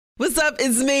What's up?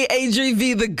 It's me,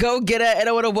 ADRI.V, the go-getter, and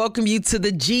I want to welcome you to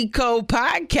the G Code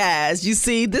podcast. You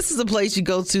see, this is a place you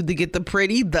go to get the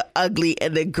pretty, the ugly,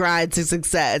 and the grind to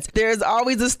success. There's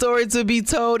always a story to be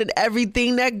told, and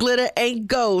everything that glitter ain't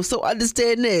gold. So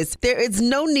understand this. There is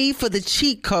no need for the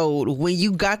cheat code when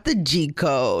you got the G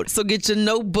Code. So get your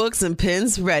notebooks and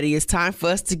pens ready. It's time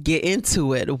for us to get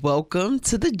into it. Welcome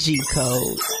to the G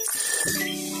Code.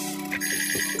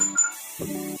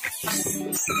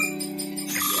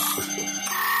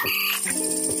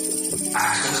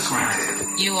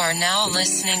 You are now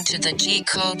listening to the G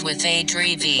Code with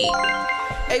ADRI.V.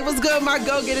 Hey, what's good, my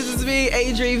go-getters? It's me,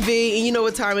 ADRI.V, and you know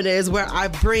what time it is, where I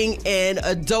bring in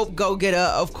a dope go-getter,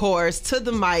 of course, to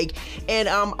the mic. And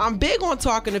I'm big on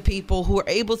talking to people who are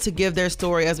able to give their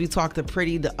story as we talk the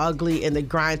pretty, the ugly, and the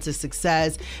grind to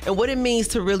success, and what it means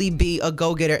to really be a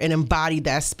go-getter and embody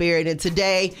that spirit. And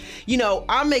today, you know,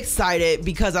 I'm excited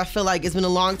because I feel like it's been a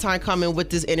long time coming with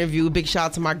this interview. Big shout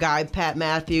out to my guy, Pat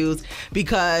Matthews,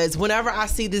 because whenever I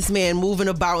see this man moving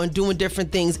about and doing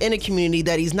different things in a community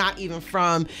that he's not even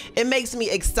from, it makes me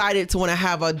excited to want to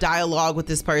have a dialogue with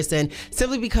this person,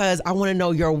 simply because I want to know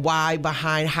your why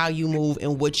behind how you move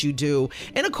and what you do.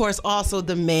 And of course, also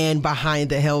the man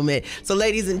behind the helmet. So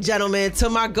ladies and gentlemen, to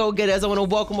my go-getters, I want to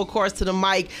welcome, of course, to the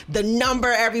mic. The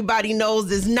number everybody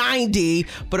knows is 90,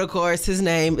 but of course, his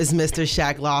name is Mr.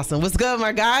 Shaq Lawson. What's good,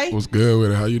 my guy? What's good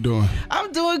with it? How you doing?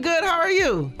 I'm doing good. How are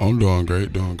you? I'm doing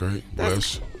great,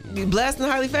 Blessed. You blessed and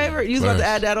highly favored? You was about to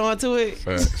add that on to it?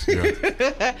 Facts,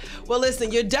 yeah. Well, listen,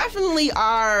 you definitely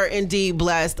are indeed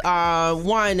blessed.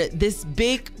 One, this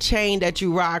big chain that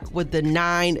you rock with the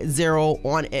 90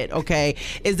 on it, okay?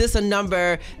 Is this a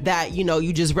number that, you know,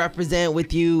 you just represent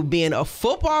with you being a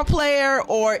football player,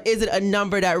 or is it a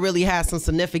number that really has some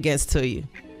significance to you?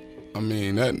 I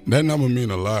mean, that number mean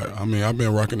a lot. I mean, I've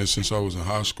been rocking it since I was in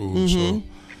high school, so...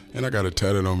 And I got it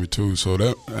tatted on me too, so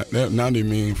that 90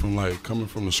 mean from like coming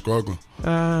from the struggle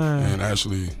and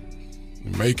actually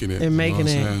making it. And making it.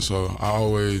 Saying? So I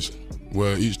always,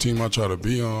 each team I try to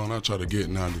be on, I try to get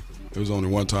 90. There was only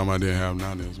one time I didn't have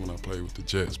 90, it was when I played with the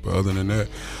Jets. But other than that,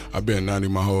 I've been 90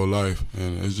 my whole life,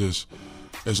 and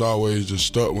it's always just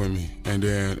stuck with me.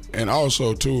 And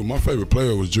also too, my favorite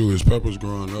player was Julius Peppers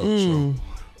growing up.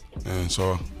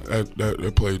 So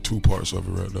that played two parts of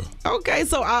it right there. Okay,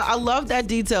 so I love that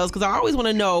details, because I always want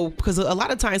to know, because a lot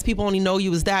of times people only know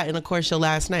you as that and of course your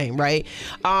last name, right?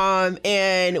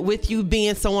 And with you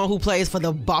being someone who plays for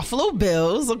the Buffalo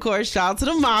Bills, of course, shout out to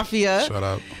the Mafia. Shout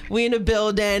out. We in the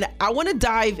building. I want to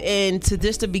dive into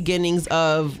just the beginnings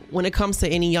of when it comes to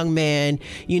any young man,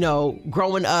 you know,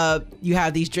 growing up, you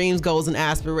have these dreams, goals, and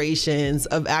aspirations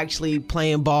of actually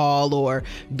playing ball or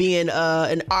being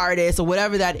an artist or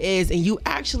whatever that is, and you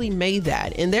actually made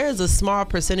that. And there is a small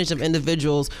percentage of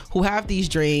individuals who have these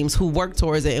dreams, who work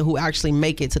towards it, and who actually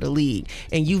make it to the league.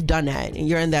 And you've done that, and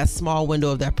you're in that small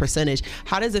window of that percentage.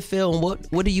 How does it feel, and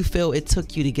what do you feel it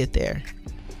took you to get there?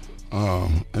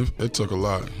 It took a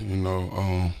lot, you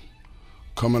know.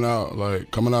 Coming out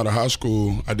of high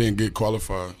school, I didn't get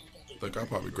qualified. I think I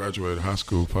probably graduated high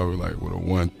school probably like with a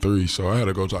 1.3, so I had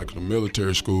to go to the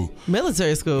military school.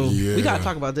 Military school? Yeah. We gotta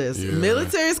talk about this. Yeah.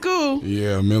 Military school?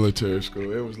 Yeah, military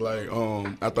school. It was like,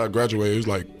 after I graduated, it was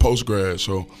like post-grad,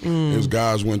 so it was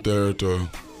guys went there to,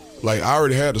 like, I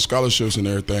already had the scholarships and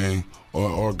everything,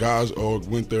 or guys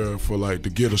went there for like to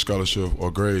get a scholarship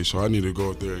or grades, so I needed to go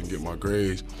up there and get my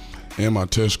grades and my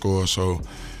test score, so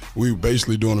we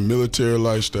basically doing a military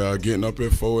lifestyle, getting up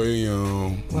at 4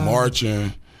 a.m.,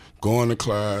 marching, going to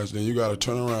class, then you got to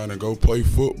turn around and go play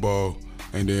football.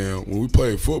 And then when we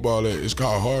play football, it's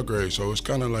called hard grade. So it's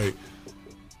kind of like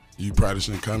you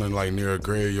practicing kind of like near a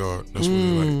graveyard. That's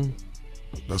what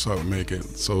that's how it make it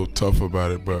so tough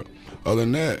about it. But other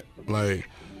than that, like,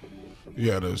 you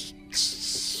had to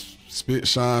spit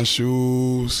shine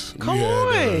shoes. We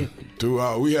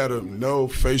had no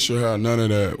facial hair, none of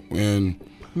that. In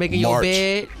Making March. Your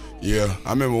bed? Yeah. I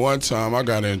remember one time I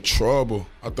got in trouble.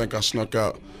 I think I snuck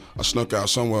out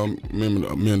somewhere. Me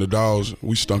and the dogs,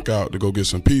 we snuck out to go get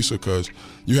some pizza because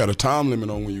you had a time limit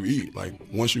on when you eat. Like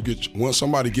once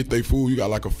somebody get their food, you got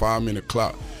like a 5-minute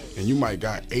clock, and you might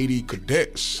got 80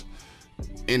 cadets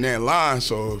in that line.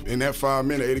 So in that 5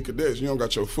 minute, 80 cadets, you don't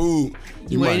got your food.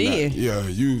 You might not. Yeah,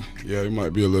 it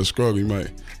might be a little struggle. You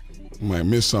might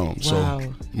miss something. Wow.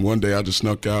 So one day I just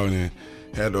snuck out and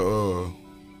had to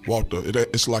walk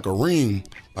it's like a ring.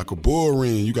 Like a bull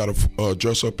ring, you gotta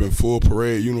dress up in full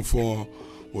parade uniform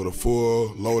with a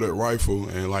full loaded rifle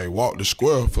and like walk the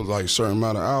square for like a certain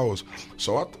amount of hours.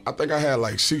 So I think I had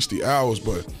like 60 hours,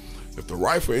 but if the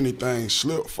rifle anything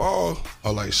fall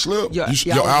or like slip, your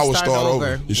hours start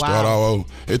over. You Wow. start all over.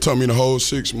 It took me the whole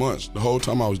 6 months, the whole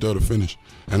time I was there to finish,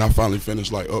 and I finally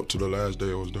finished like up to the last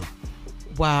day I was there.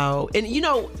 Wow. And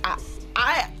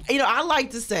I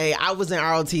like to say I was in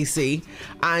ROTC.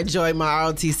 I enjoyed my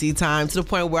ROTC time to the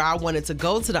point where I wanted to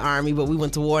go to the Army, but we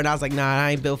went to war and I was like, nah,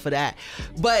 I ain't built for that.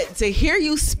 But to hear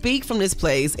you speak from this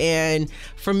place, and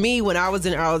for me, when I was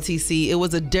in ROTC, it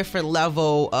was a different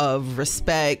level of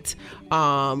respect,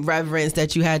 reverence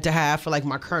that you had to have for like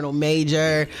my colonel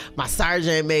major, my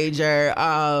sergeant major,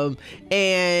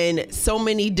 and so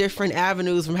many different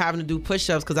avenues from having to do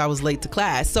push-ups because I was late to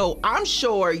class. So I'm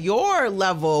sure your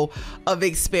level of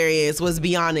experience was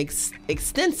beyond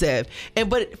extensive.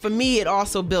 But for me, it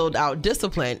also built out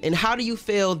discipline. And how do you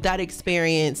feel that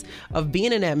experience of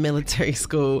being in that military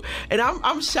school? And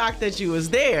I'm shocked that you was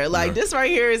there. Like this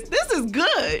right here this is good.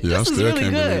 Yeah, this I is still really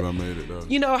can't good. believe I made it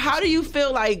though. How do you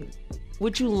feel like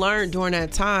what you learned during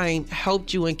that time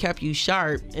helped you and kept you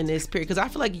sharp in this period? Because I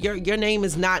feel like your name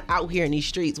is not out here in these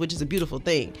streets, which is a beautiful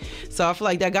thing. So I feel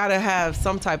like that gotta have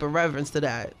some type of reverence to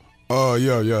that.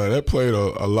 Yeah, that played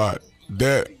a lot.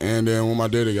 That, and then when my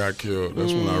daddy got killed,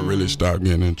 that's when I really stopped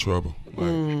getting in trouble.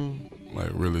 Like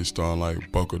really starting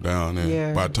like buckle down.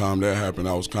 And by the time that happened,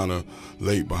 I was kind of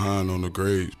late behind on the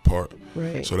grades part.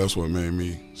 Right. So that's what made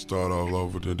me start all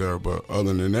over to there. But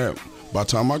other than that, by the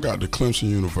time I got to Clemson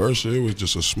University, it was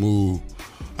just a smooth.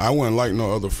 I wasn't like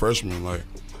no other freshman. Like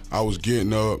I was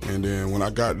getting up, and then when I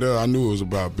got there, I knew it was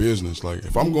about business. Like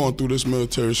if I'm going through this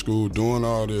military school, doing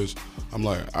all this, I'm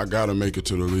like, I gotta make it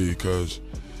to the league because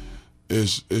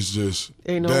it's just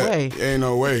ain't no way. Ain't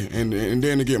no way. And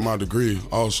then to get my degree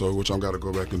also, which I'm gotta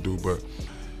go back and do. But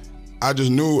I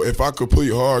just knew if I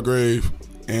complete Hargrave,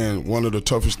 and one of the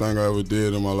toughest things I ever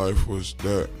did in my life was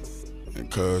that.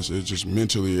 Because it just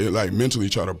mentally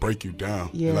try to break you down.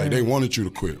 Yeah. Like they wanted you to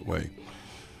quit, like,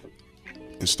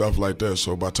 and stuff like that.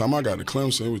 So by the time I got to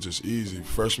Clemson, it was just easy.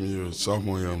 Freshman year,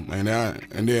 sophomore year,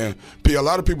 and then a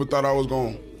lot of people thought I was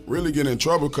gonna really get in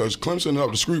trouble because Clemson is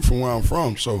up the street from where I'm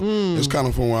from, so it's kind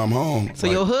of from where I'm home. So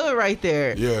like, your hood right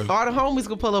there. Yeah. All the homies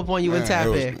could pull up on you and tap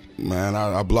in. Man,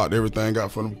 I blocked everything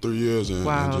out for them 3 years.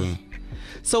 And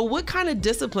so what kind of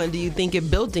discipline do you think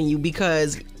it built in you?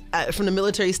 Because from the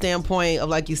military standpoint of,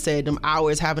 like you said, them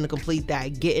hours, having to complete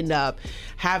that, getting up,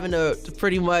 having to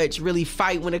pretty much really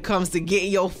fight when it comes to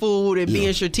getting your food and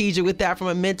being strategic with that from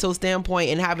a mental standpoint,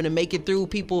 and having to make it through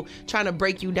people trying to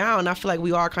break you down. I feel like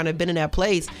we all kind of been in that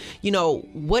place.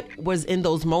 What was in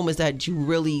those moments that you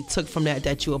really took from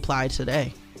that you applied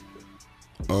today?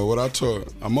 What I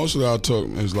took, most of that I took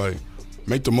is like,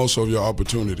 make the most of your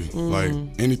opportunity. Like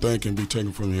anything can be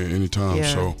taken from you at any time.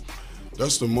 Yeah. So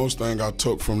that's the most thing I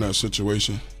took from that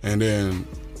situation. And then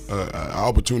an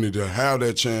opportunity to have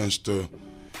that chance to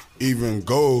even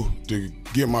go to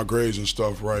get my grades and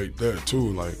stuff right there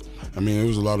too. Like, I mean, there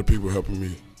was a lot of people helping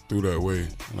me through that way,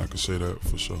 and I can say that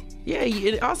for sure.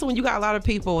 Yeah, also when you got a lot of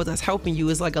people that's helping you,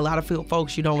 it's like a lot of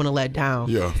folks you don't want to let down.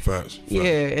 Yeah, facts. Yeah,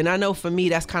 and I know for me,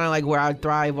 that's kind of like where I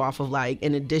thrive off of, like,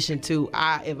 in addition to,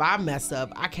 if I mess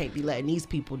up, I can't be letting these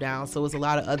people down. So it's a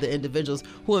lot of other individuals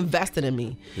who invested in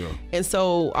me. Yeah. And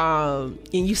so,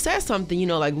 and you said something,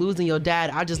 like losing your dad.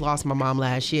 I just lost my mom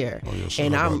last year. Oh, yeah,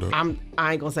 and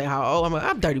I ain't gonna say how old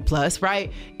I'm 30 plus,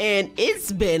 right? And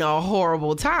it's been a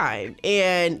horrible time.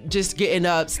 And just getting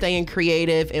up, staying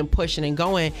creative and pushing and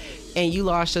going. And you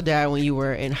lost your dad when you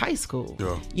were in high school.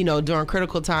 Yeah. During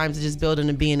critical times of just building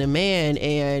and being a man,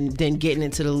 and then getting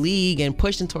into the league and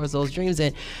pushing towards those dreams.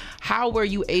 And how were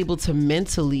you able to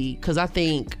mentally, because I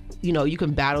think, you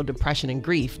can battle depression and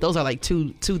grief. Those are like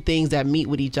two things that meet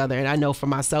with each other. And I know for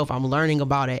myself, I'm learning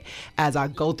about it as I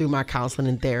go through my counseling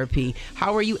and therapy.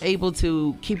 How were you able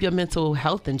to keep your mental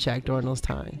health in check during those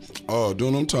times? Oh,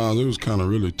 during them times, it was kind of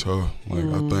really tough. Like,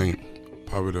 I think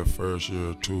probably the first year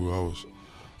or two,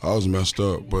 I was messed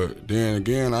up. But then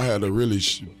again, I had to really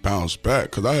bounce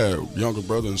back because I had younger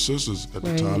brothers and sisters at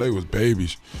the time. They was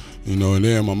babies, and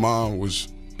then my mom was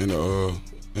in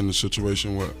the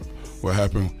situation what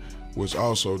happened was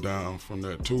also down from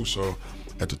that too. So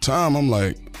at the time, I'm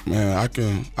like, man, I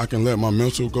can let my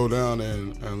mental go down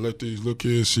and let these little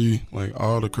kids see like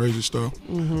all the crazy stuff,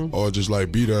 or just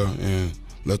like be there and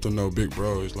let them know big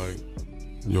bro is like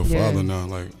your father now.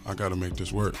 Like, I got to make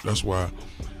this work. That's why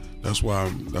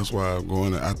I'm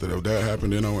going after that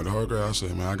happened. Then I went to Hargrave. I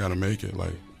said, man, I got to make it.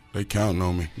 Like, they counting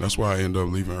on me. That's why I ended up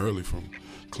leaving early from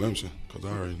Clemson, because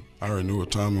I already knew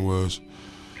what time it was,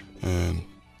 and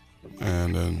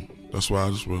then that's why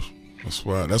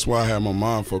I had my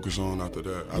mind focused on after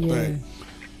that. I think,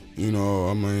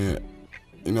 I mean,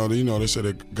 they say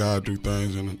that God do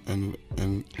things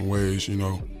in ways,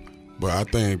 but I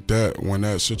think that when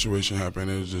that situation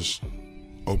happened, it just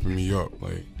opened me up,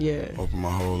 like opened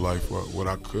my whole life up, what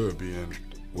I could be, and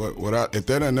if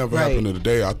that had never happened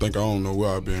today, I think I don't know where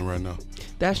I've been right now.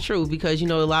 That's true, because a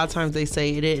lot of times they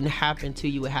say it didn't happen to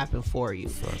you, it happened for you.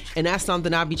 Facts. And that's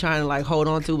something I be trying to like hold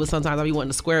on to, but sometimes I be wanting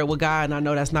to square it with God, and I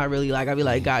know that's not really like, I be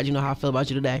like, God, you know how I feel about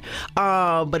you today,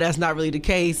 but that's not really the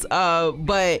case.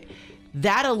 But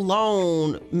that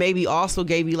alone maybe also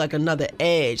gave you like another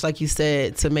edge, like you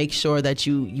said, to make sure that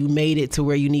you made it to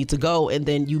where you need to go, and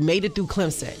then you made it through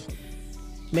Clemson.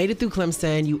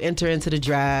 You enter into the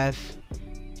draft,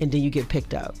 and then you get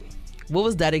picked up. What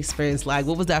was that experience like?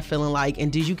 What was that feeling like?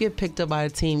 And did you get picked up by a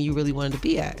team you really wanted to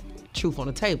be at? Truth on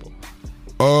the table.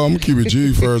 I'm gonna keep it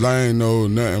G first. I ain't know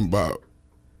nothing about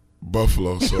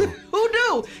Buffalo, so. Who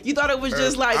knew? You thought it was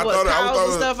just like cows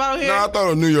and stuff out here? No, I thought it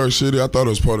was New York City. I thought it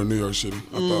was part of New York City.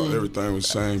 I thought everything was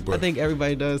the same. But I think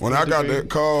everybody does. When I got that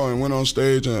call and went on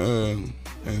stage and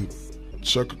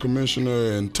shook the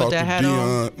commissioner and talked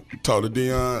to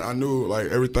Dion, I knew like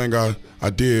everything I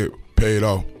did paid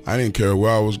off. I didn't care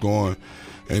where I was going.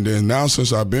 And then now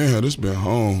since I've been here, this been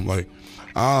home. Like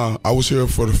I was here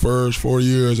for the first 4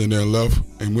 years and then left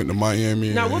and went to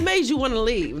Miami. Now, what made you want to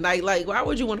leave? Like why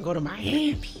would you want to go to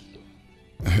Miami?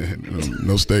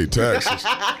 No state taxes.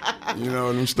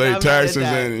 Them state taxes,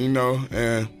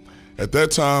 and at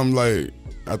that time, like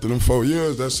after them 4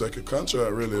 years, that second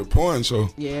contract really important. So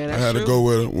I had to go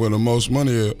where the most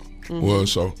money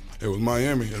was. So it was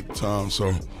Miami at the time. So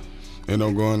ended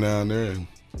up going down there, and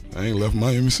I ain't left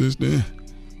Miami since then.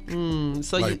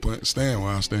 So staying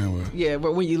where I stand with. Yeah,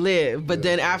 but when you live. But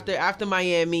then after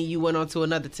Miami, you went on to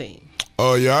another team.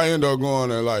 Oh yeah, I ended up going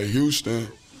to like Houston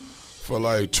for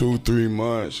like 2-3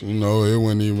 months. It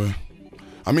wasn't even.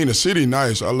 I mean, the city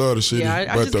nice. I love the city. Yeah,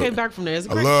 I just came back from there. It's a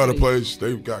great love city. the place.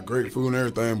 They've got great food and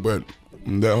everything, but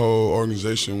that whole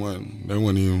organization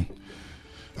wasn't even.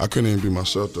 I couldn't even be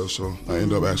myself though, so I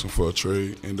ended up asking for a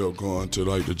trade. Ended up going to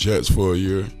like the Jets for a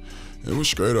year. It was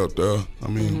straight up there. I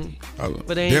mean,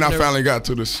 then I finally got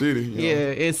to the city. Yeah,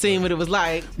 it seemed what it was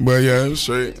like. But yeah, it was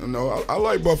straight. I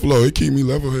like Buffalo. It keep me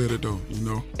level-headed though.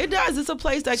 It does. It's a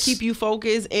place that keep you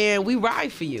focused, and we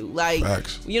ride for you. Like,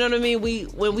 facts. You know what I mean?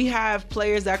 When we have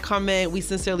players that come in, we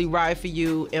sincerely ride for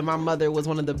you. And my mother was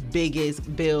one of the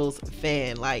biggest Bills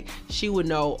fan. Like, she would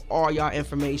know all y'all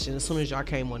information as soon as y'all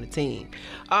came on the team.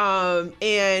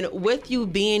 And with you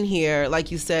being here, like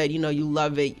you said, you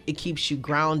love it. It keeps you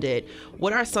grounded.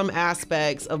 What are some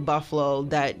aspects of Buffalo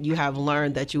that you have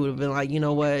learned that you would have been like, you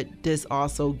know what, this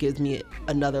also gives me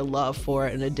another love for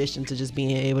it in addition to just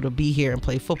being able to be here and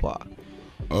play football?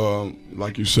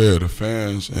 Like you said, the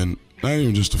fans, and not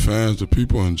even just the fans, the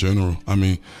people in general. I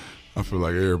mean, I feel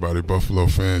like everybody Buffalo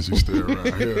fans is still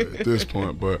around here at this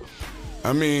point. But,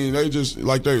 I mean, they just,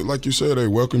 like you said, they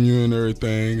welcome you and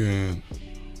everything, and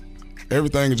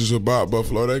everything is just about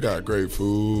Buffalo. They got great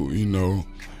food,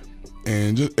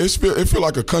 and just it feel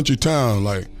like a country town,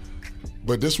 like.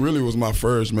 But this really was my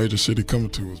first major city coming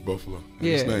to was Buffalo. And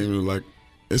it's not even like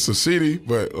it's a city,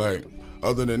 but like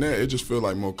other than that, it just feel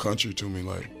like more country to me,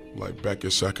 like back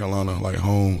in South Carolina, like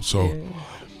home. So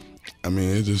I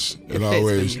mean,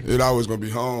 it always gonna be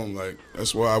home. Like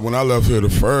that's why when I left here the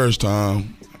first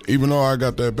time, even though I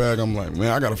got that bag, I'm like,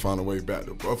 man, I gotta find a way back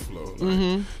to Buffalo.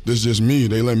 Like, this is just me.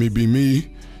 They let me be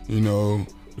me. The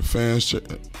fans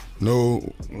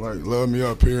love me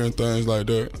up here and things like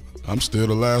that. I'm still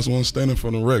the last one standing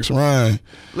for the Rex Ryan.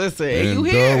 Listen, and you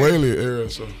here? Doug Whaley era.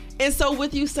 And so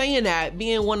with you saying that,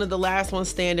 being one of the last ones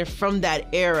standing from that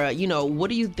era,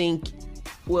 what do you think?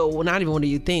 Well, not even what do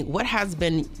you think? What has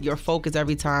been your focus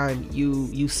every time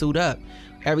you suit up?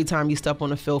 Every time you step on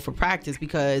the field for practice,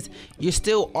 because you're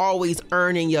still always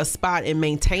earning your spot and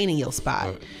maintaining your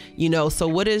spot. Right. So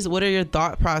what are your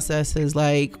thought processes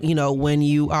like, when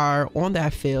you are on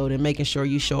that field and making sure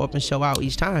you show up and show out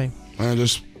each time? Man,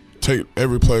 just take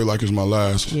every play like it's my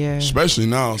last. Yeah. Especially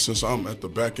now since I'm at the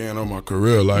back end of my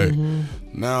career. Like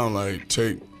now, like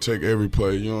take every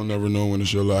play. You don't never know when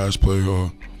it's your last play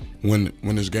or when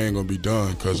this game gonna be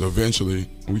done. Because eventually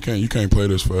you can't play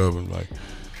this forever.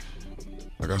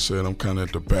 Like I said, I'm kind of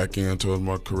at the back end towards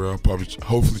my career. I'll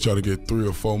hopefully try to get 3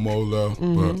 or 4 more left.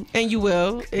 But, and you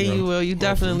will. You will. You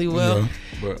definitely will. Yeah.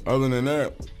 But other than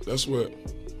that, that's what.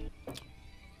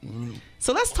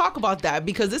 So let's talk about that,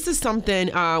 because this is something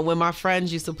when my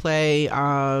friends used to play,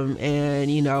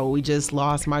 and we just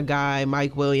lost my guy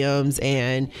Mike Williams,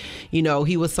 and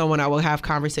he was someone I would have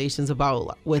conversations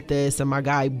about with this, and my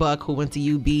guy Buck, who went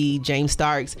to UB, James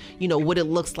Starks, what it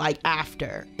looks like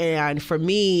after. And for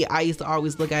me, I used to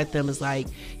always look at them as like,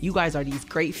 you guys are these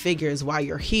great figures while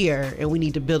you're here, and we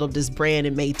need to build up this brand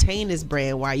and maintain this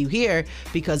brand while you're here,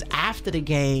 because after the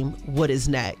game, what is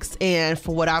next? And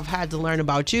for what I've had to learn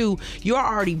about you, you're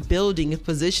already building and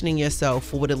positioning yourself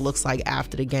for what it looks like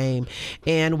after the game.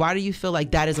 And why do you feel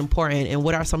like that is important? And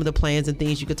what are some of the plans and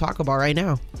things you could talk about right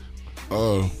now?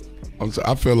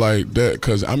 I feel like that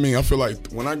because, I feel like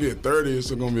when I get 30,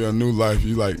 it's going to be a new life.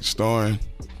 You like starting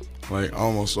like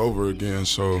almost over again.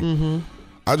 So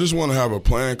I just want to have a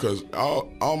plan because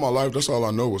all my life, that's all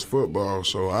I know was football.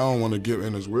 So I don't want to get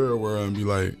in this weird world and be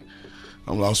like,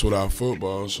 I'm lost without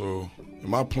football. So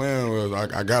my plan was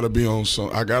I gotta be on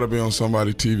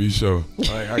somebody's TV show.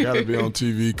 Like, I gotta be on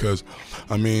TV because,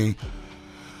 I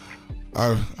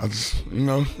just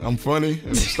I'm funny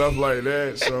and stuff like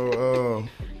that. So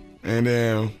and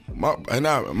then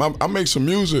I make some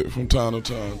music from time to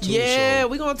time too. Yeah, so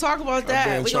we're gonna talk about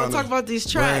that. We're gonna talk about these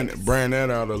tracks. Brand that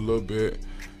out a little bit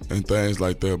and things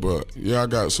like that. But yeah, I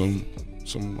got some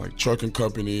like trucking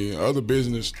company, other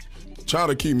business, trying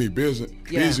to keep me busy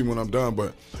when I'm done.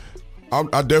 But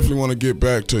I definitely want to get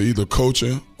back to either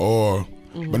coaching or,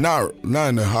 but not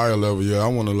in the higher level. Yeah, I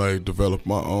want to like develop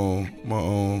my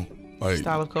own like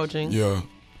style of coaching. Yeah,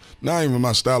 not even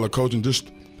my style of coaching,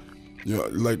 just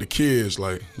like the kids,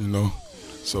 like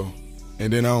so.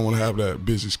 And then I don't want to have that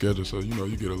busy schedule, so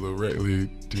you get a little rec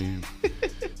league team.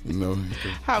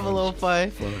 Have a little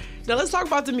fun. Now let's talk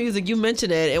about the music. You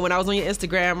mentioned it, and when I was on your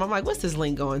Instagram, I'm like, what's this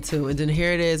link going to? And then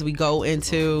here it is. We go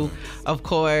into, of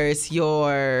course,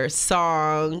 your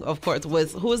song, of course, who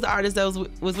was the artist that was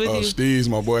with you? Steve's,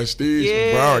 my boy Steve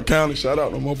from Broward County. Shout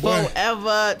out to my boy.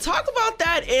 Forever. Talk about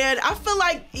that. And I feel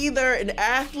like either an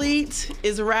athlete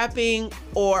is rapping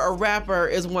or a rapper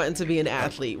is wanting to be an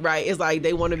athlete, right? It's like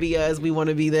they want to be us, we want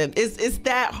to be them. It's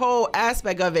that whole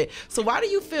aspect of it. So why do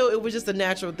you feel it was just a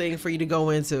natural thing for you to go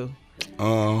into?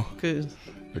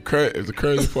 The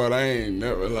crazy part, I ain't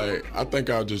never I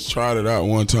think I just tried it out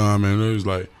one time and it was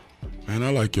like, man, I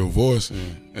like your voice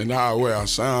and how the way I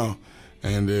sound,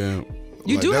 and then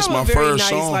you do that's have my a very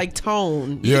first nice song.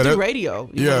 Tone. You do radio.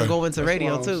 You want to go into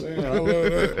radio too. I love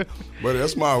that. But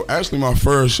that's actually my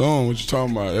first song. What you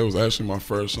talking about? It was actually my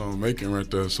first song making right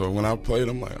there. So when I played,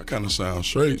 I'm like, I kind of sound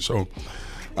straight. So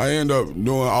I end up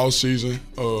doing all season.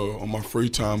 On my free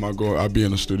time, I be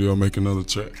in the studio making another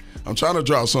track. I'm trying to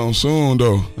drop something soon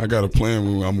though. I got a plan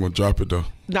when I'm gonna drop it though.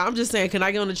 No, I'm just saying, can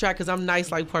I get on the track? Because I'm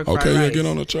nice like pork fried rice. Okay, yeah, get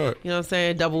on the You track. know what I'm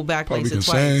saying? Double back Probably links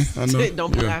can it twice. sing. I know.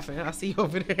 Don't be laughing. I see you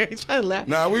over there. You trying to laugh.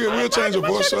 Nah, we'll change your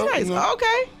voice up. Nice.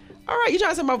 Okay. All right. You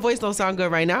trying to say my voice don't sound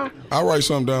good right now? I'll write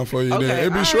something down for you. Okay, Then.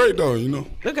 It'll be straight though,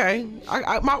 Okay.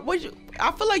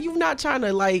 I feel like you're not trying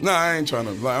to like. Nah, I ain't trying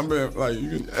to. I'm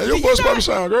being your voice probably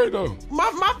sound great though.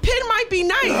 My pen might be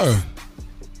nice. Yeah.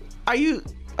 Are you?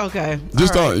 Okay.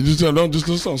 Just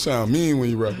don't sound mean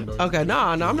when you rapping though. Okay, no,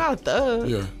 I'm not a thug.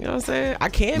 Yeah. You know what I'm saying? I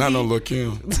can't not be. no Lil'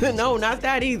 Kim. No, not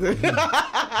that either.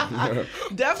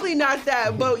 Definitely not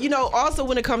that. But also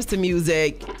when it comes to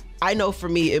music, I know for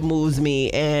me it moves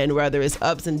me, and whether it's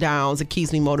ups and downs, it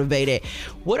keeps me motivated.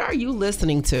 What are you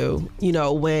listening to,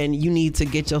 when you need to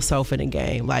get yourself in a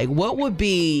game? Like, what would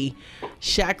be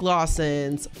Shaq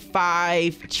Lawson's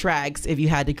 5 tracks if you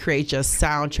had to create your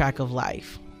soundtrack of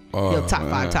life? Your top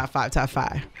 5.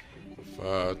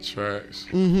 5 tracks.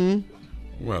 We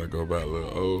gotta go back a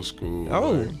little old school.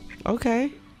 Oh,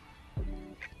 okay.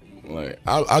 Like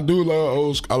I do love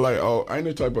old school. I like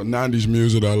any type of 90s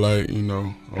music I like,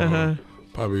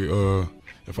 Probably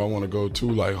if I want to go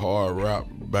too like hard rap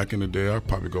back in the day, I'd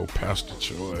probably go Pastor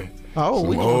Troy. Oh,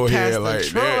 we go Pastor like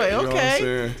Troy. That,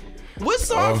 okay. What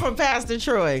song from Pastor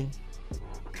Troy?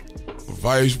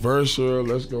 Vice versa,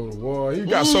 Let's Go to War. He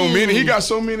got so many. He got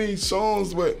so many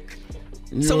songs, but.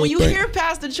 So when you hear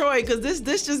Pastor Troy, because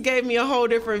this just gave me a whole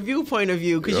different viewpoint of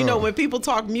you, because when people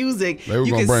talk music, they were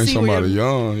gonna bring somebody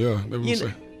young, They were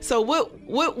say. So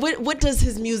what does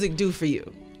his music do for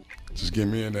you? Just get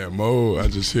me in that mode. I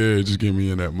just hear it, just get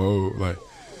me in that mode. Like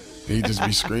he just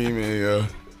be screaming,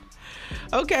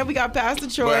 Okay, we got Pastor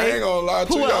Troy. But I ain't gonna lie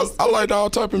to you. I like all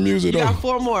type of music though. You got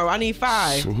 4 more. I need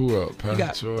 5. So who else?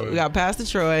 Pastor Troy. We got Pastor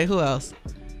Troy. Who else?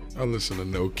 I listen to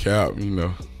No Cap,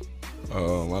 I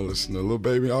listen to Lil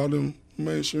Baby, all them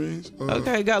mainstreams.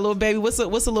 Okay, got Lil Baby. What's a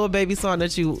Lil Baby song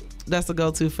that's a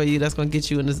go-to for you? That's gonna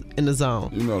get you in the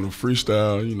zone. You know the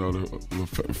freestyle. You know the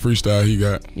freestyle he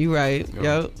got. You right.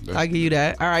 Yep. I give you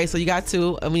that. All right. So you got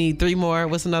 2. We need 3 more.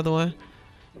 What's another one?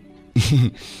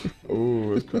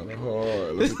 Oh, it's kind of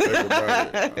hard. Let me think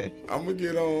about it. I'm gonna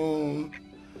get on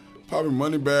probably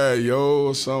Money Bag Yo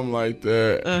or something like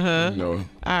that. You know. All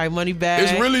right, Money Bag.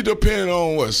 It's really depending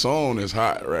on what song is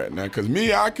hot right now. Cause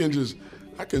me, I can just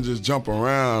jump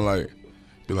around like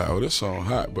be like, oh, this song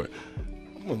hot, but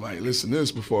I'm gonna like listen to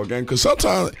this before a game. Cause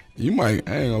sometimes you might,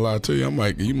 I ain't gonna lie to you,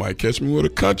 you might catch me with a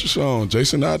country song,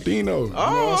 Jason Adino. You know what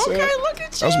I'm okay, saying? look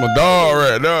at you. That's my dog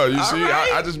right there. You see,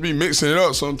 right. I just be mixing it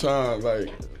up sometimes, like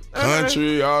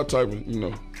country, all type of,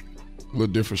 little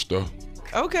different stuff.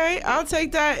 Okay, I'll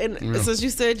take that. And since you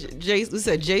said Jason,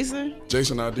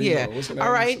 Jason Adino. Yeah. What's his name?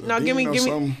 All right, now give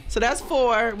me. So that's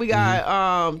 4. We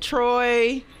got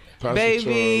Troy. Pastor Baby.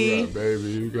 Troy, we got Baby.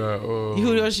 You got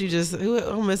Who else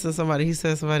I'm missing somebody. He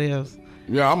said somebody else.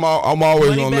 Yeah, I'm always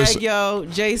Money gonna Bag listen. Yo,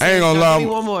 Jason. I ain't gonna lie. Give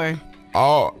me one more.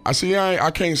 I see.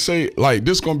 I can't say like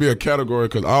this gonna be a category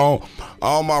because all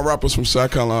my rappers from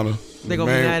South Carolina. They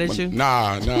gonna be mad at you?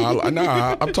 Nah.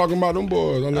 I'm talking about them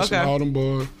boys. I listen to all them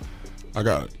boys. I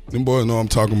got it. Them boys know I'm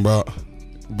talking about.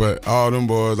 But all them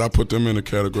boys, I put them in the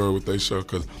category with they show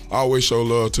because I always show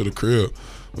love to the crib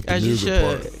with the As you music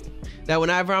should. part. That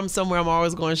whenever I'm somewhere, I'm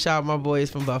always going to shout my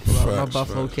boys from Buffalo, my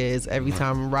Buffalo facts. kids, every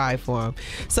time I ride for them.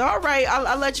 So, all right,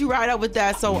 I'll let you ride out with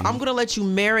that. So, I'm going to let you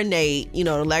marinate.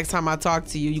 The next time I talk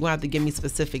to you, you're going to have to give me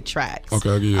specific tracks.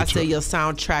 Okay, I'll give you a I say track. your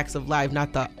soundtracks of life,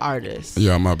 not the artist.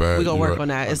 Yeah, my bad. We're going to You're work right. on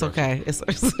that. It's okay.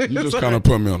 You just kind of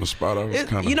put me on the spot. I was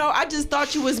kind of. I just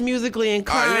thought you was musically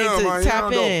inclined man, to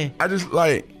tap in.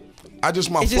 I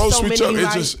just my It's flow just so switch many,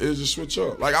 up. It just switch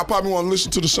up. Like I probably want to listen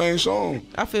to the same song.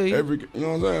 I feel you. You know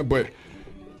what I'm saying? But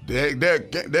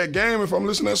that game, if I'm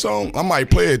listening to that song, I might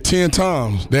play it 10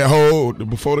 times.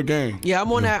 Before the game. Yeah,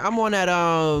 I'm on that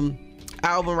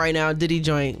album right now, Diddy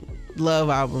joint,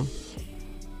 Love album.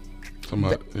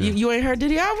 You ain't heard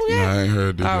Diddy album yet? Nah, I ain't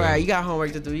heard Diddy. All right, you got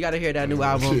homework to do. You got to hear that new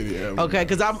album. Okay,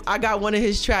 because I got one of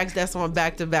his tracks that's on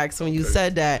back to back. So when you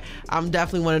said that, I'm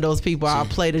definitely one of those people. I'll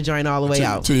play the joint all the way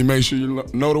out. Till you make sure you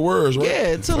know the words, right? Yeah,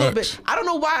 it's a little bit. I don't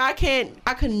know why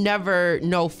I can never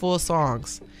know full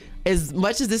songs. As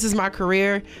much as this is my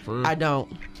career, I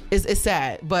don't. It's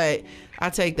sad, but I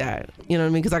take that. You know what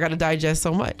I mean? Because I got to digest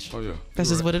so much. Oh, yeah. That's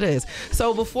just what it is.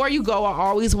 So before you go, I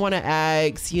always want to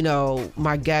ask,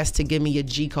 my guests to give me your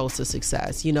G codes to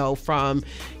success, from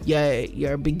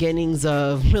your beginnings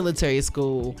of military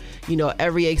school,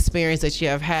 every experience that you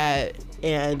have had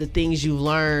and the things you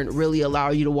learned really allow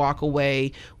you to walk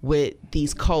away with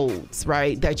these codes,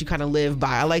 right, that you kind of live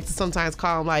by. I like to sometimes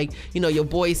call them like, your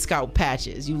Boy Scout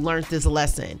patches. You learned this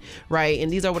lesson, right?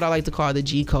 And these are what I like to call the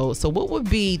G codes. So what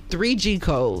would be 3 G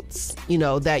codes,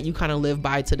 that you kind of live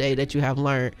by today that you have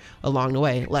learned along the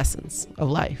way, lessons of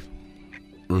life?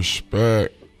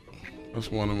 Respect. That's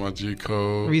one of my G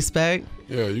codes. Respect?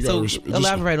 Yeah, you got to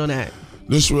elaborate on that.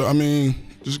 You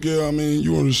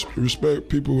want to respect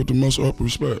people with the most upper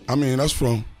respect. That's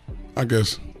from, I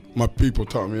guess, my people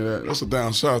taught me that. That's a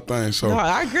down south thing. So no,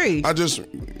 I agree. I just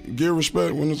give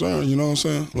respect when it's earned, you know what I'm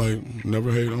saying? Like,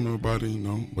 never hate on nobody,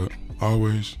 but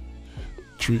always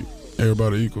treat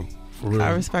everybody equal, for real. I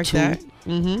respect 2, that.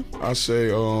 Mm-hmm. I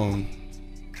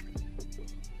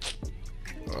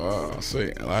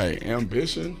say, like,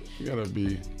 ambition, you gotta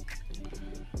be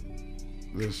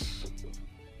this,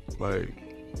 like,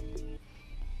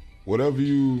 whatever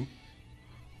you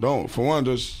don't, for one,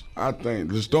 I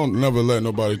think don't never let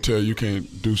nobody tell you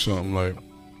can't do something. Like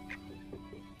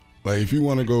if you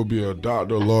want to go be a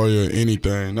doctor, lawyer,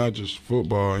 anything, not just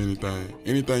football,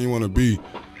 anything you want to be,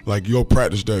 like, you'll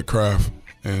practice that craft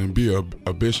and be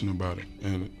ambition about it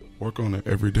and work on it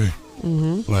every day.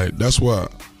 Mm-hmm. Like, that's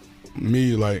what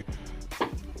me, like,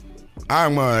 I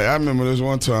remember this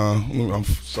one time, I'm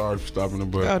sorry for stopping it,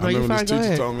 but I remember this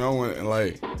teacher told me I went and,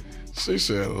 like, she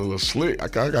said a little slick. I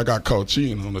got caught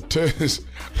cheating on the test.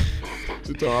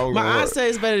 She thought my aunt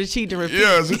says it's better to cheat than repeat.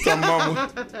 Yeah, she thought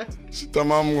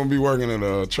mama gonna be working at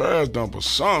a trash dump or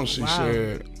something. She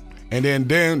said, and then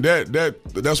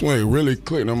that's when it really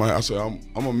clicked. I said I'm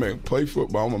gonna play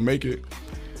football. I'm gonna make it,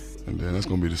 and then that's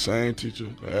gonna be the same teacher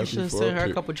that asked me for send her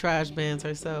a couple trash bands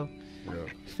herself. Yeah,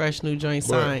 fresh new joint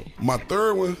signed. My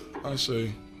third one, I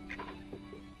say,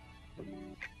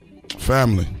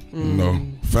 family.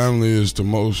 Family is the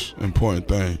most important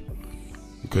thing,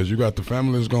 because you got the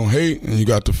family that's gonna hate and you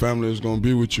got the family that's gonna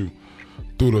be with you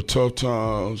through the tough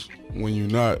times when you're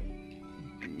not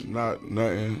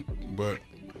nothing. But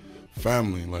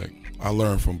family. Like, I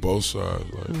learned from both sides,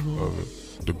 like, of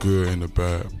it, the good and the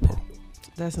bad part.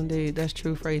 That's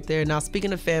truth right there. Now,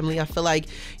 speaking of family, I feel like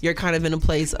you're kind of in a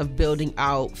place of building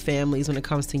out families when it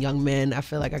comes to young men. I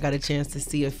feel like I got a chance to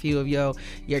see a few of your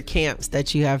camps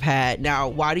that you have had. Now,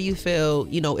 why do you feel,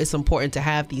 it's important to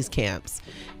have these camps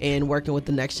and working with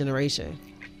the next generation?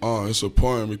 It's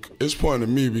important to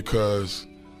me because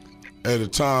at the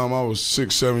time I was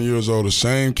 6, 7 years old, the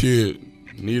same kid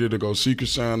needed to go Secret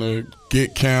Santa,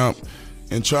 get camp,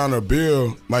 and trying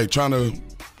to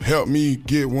help me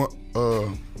get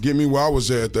me where I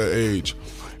was at that age.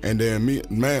 And then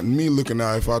me looking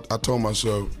at it, I told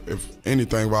myself, if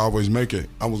anything, if I always make it,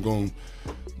 I was going to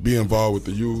be involved with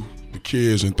the youth, the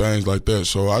kids, and things like that.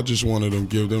 So I just wanted to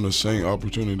give them the same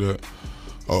opportunity that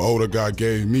an older guy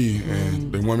gave me.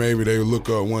 And then maybe they would look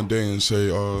up one day and say,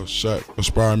 Shaq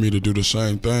inspired me to do the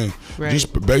same thing. Right.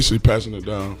 Just basically passing it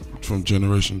down from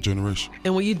generation to generation.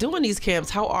 And when you're doing these camps,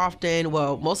 how often,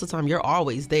 well, most of the time, you're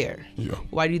always there. Yeah.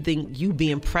 Why do you think you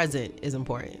being present is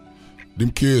important?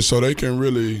 Them kids, so they can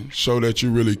really show that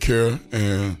you really care,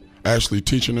 and actually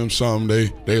teaching them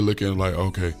something, they looking like,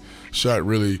 okay, Shaq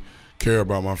really care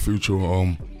about my future,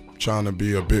 trying to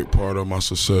be a big part of my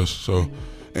success. So,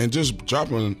 and just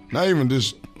dropping, not even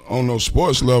just on no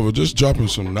sports level, just dropping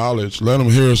some knowledge. Let them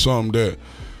hear something that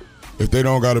if they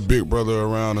don't got a big brother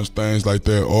around us, things like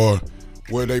that, or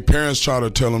where their parents try to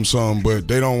tell them something, but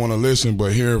they don't want to listen,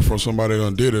 but hear it from somebody that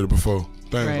done did it before,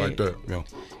 things like that. Yeah.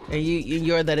 And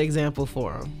you're that example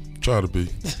for them. Try to be.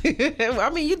 I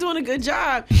mean, you're doing a good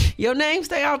job. Your name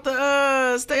stay out the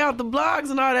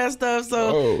blogs and all that stuff.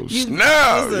 So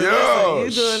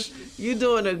you're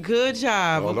doing a good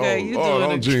job. Okay,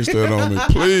 don't jinx that on me,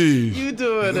 please. You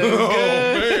doing a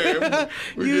good. Man.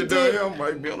 We get down here, I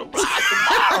might be on the block.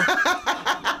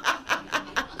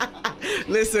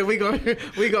 Listen, we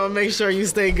gonna make sure you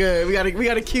stay good. We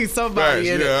gotta keep somebody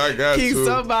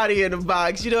somebody in the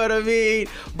box. You know what I mean?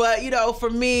 But for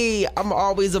me, I'm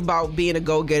always about being a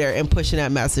go-getter and pushing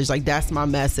that message. Like, that's my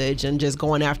message, and just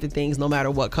going after things no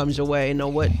matter what comes your way,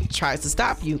 and what tries to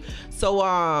stop you. So,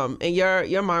 in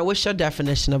your mind, what's your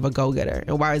definition of a go-getter,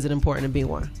 and why is it important to be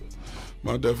one?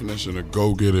 My definition of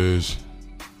go-getter is,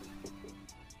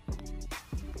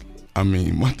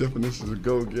 my definition of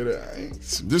go-getter,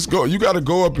 just go. You got to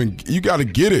go up and you got to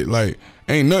get it. Like,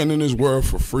 ain't nothing in this world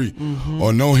for free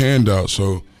or no handout.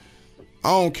 So I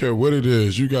don't care what it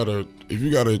is. If you got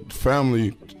a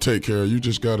family to take care of, you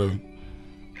just got to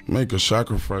make a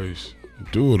sacrifice.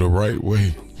 Do it the right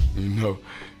way.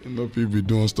 People be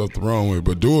doing stuff the wrong way,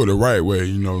 but do it the right way.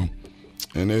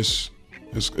 And it's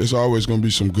always gonna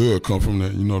be some good come from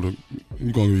that.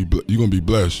 You're gonna be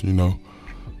blessed.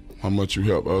 How much you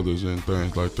help others and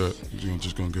things like that, you're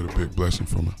just gonna get a big blessing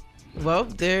from it. Well,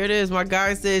 there it is. My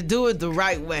guy said, do it the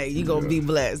right way. You're going to be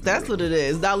blessed. That's what it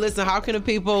is. Now, listen, how can the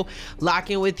people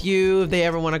lock in with you if they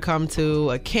ever want to come to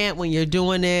a camp when you're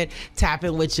doing it, tap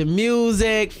in with your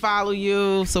music, follow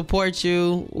you, support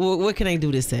you? What can they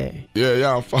do to say? Yeah,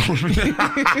 y'all follow me.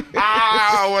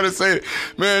 I want to say it.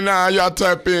 Man, y'all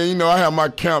tap in. I have my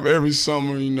camp every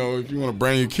summer. If you want to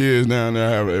bring your kids down there,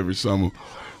 I have it every summer.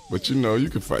 But, you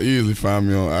can easily find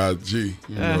me on IG,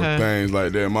 things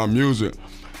like that. My music.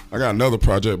 I got another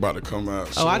project about to come out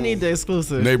soon. I need the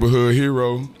exclusive. Neighborhood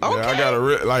Hero. Okay. Yeah, I got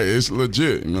it's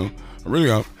legit, I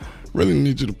really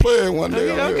need you to play it one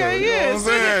day. Okay, yeah. You know what I'm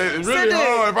saying? It's really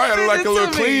hard. If I had a little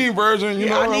clean version,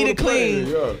 I need it clean.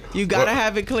 Yeah. You gotta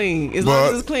have it clean. As long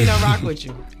as it's clean, I rock with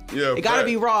you. Yeah, it gotta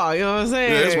be raw. You know what I'm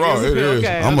saying? Yeah, it's raw. It is.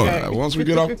 Okay. Once we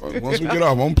get off,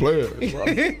 I'm playing. It's raw.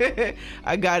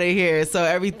 I got it here. So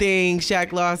everything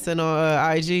Shaq Lawson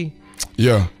on IG.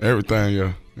 Yeah, everything.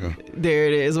 Yeah. There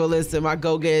it is. Well, listen, my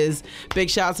go-getters.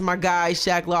 Big shout out to my guy,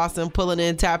 Shaq Lawson, pulling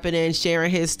in, tapping in, sharing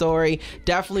his story.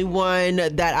 Definitely one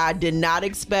that I did not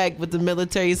expect with the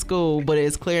military school, but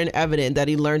it's clear and evident that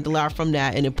he learned a lot from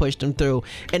that and it pushed him through.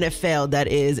 And it failed, that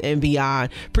is, and beyond.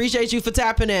 Appreciate you for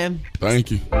tapping in. Thank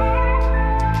you.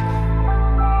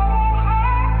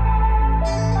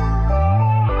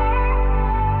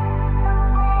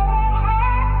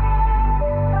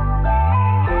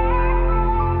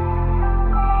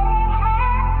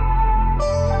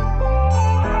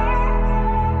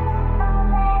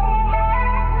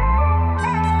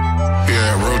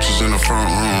 In the front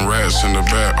room, rats in the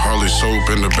back, Harley soap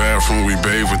in the bathroom, we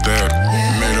bathe with that.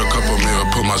 Made a couple mil,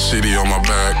 put my city on my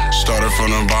back. Started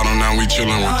from the bottom, now we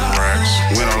chillin' with the racks.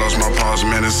 When I lost my paws,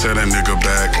 man, it set a nigga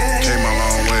back. Came a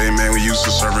long way, man, we used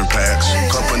to serving packs.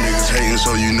 Couple niggas hating,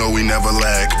 so you know we never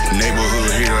lack.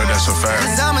 Neighborhood hero, that's a fact.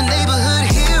 Cause I'm a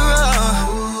neighborhood hero.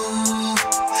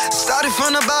 Started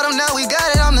from the bottom, now we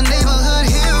got it, I'm the neighborhood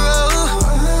hero.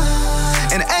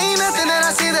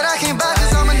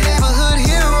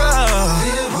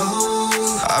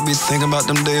 be thinking about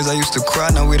them days I used to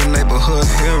cry. Now we the neighborhood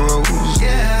heroes.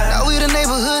 Yeah, now we the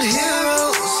neighborhood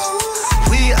heroes.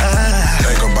 We are.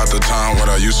 Think about the time when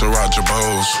I used to rock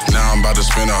Jabos. Now I'm about to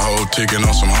spend a whole ticket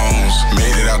on some homes.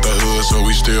 Made it out the hood, so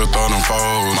we still throw them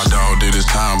foes. My dog did his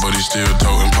time, but he still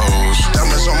toting pose.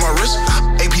 Diamonds on my wrist,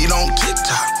 AP don't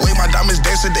TikTok. Way my diamonds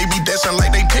dancing, they be dancing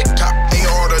like they TikTok. Ain't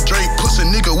all the Drake, pussy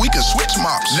nigga, we can switch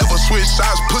mops. Never switch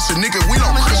sides, pussy nigga, we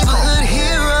don't crisscross. I'm a neighborhood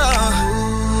hero.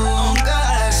 Oh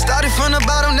God. Started from the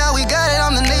bottom, now we got it.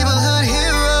 I'm the neighborhood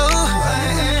hero.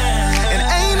 And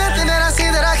ain't nothing that I see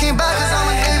that I can't buy, cause I'm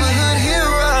a neighborhood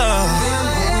hero.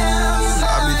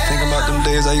 I be thinking about them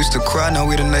days I used to cry. Now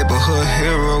we the neighborhood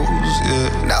heroes. Yeah.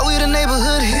 Now we the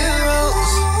neighborhood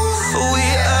heroes. We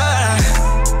are.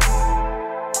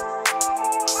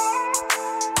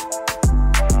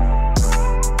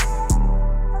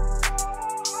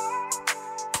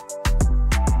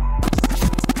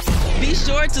 Be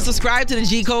sure to subscribe to the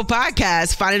G Code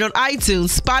Podcast. Find it on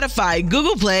iTunes, Spotify,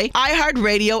 Google Play,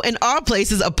 iHeartRadio, and all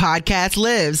places a podcast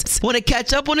lives. Want to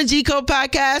catch up on the G Code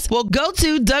Podcast? Well, go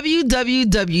to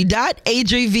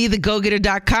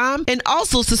www.ADRI.V.com and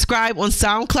also subscribe on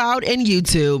SoundCloud and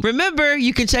YouTube. Remember,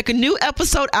 you can check a new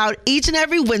episode out each and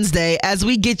every Wednesday as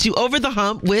we get you over the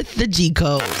hump with the G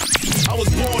Code. I was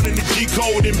born in the G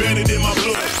Code, embedded in my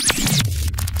blood.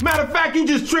 Matter of fact, you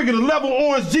just triggered a level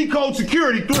orange G Code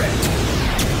security threat.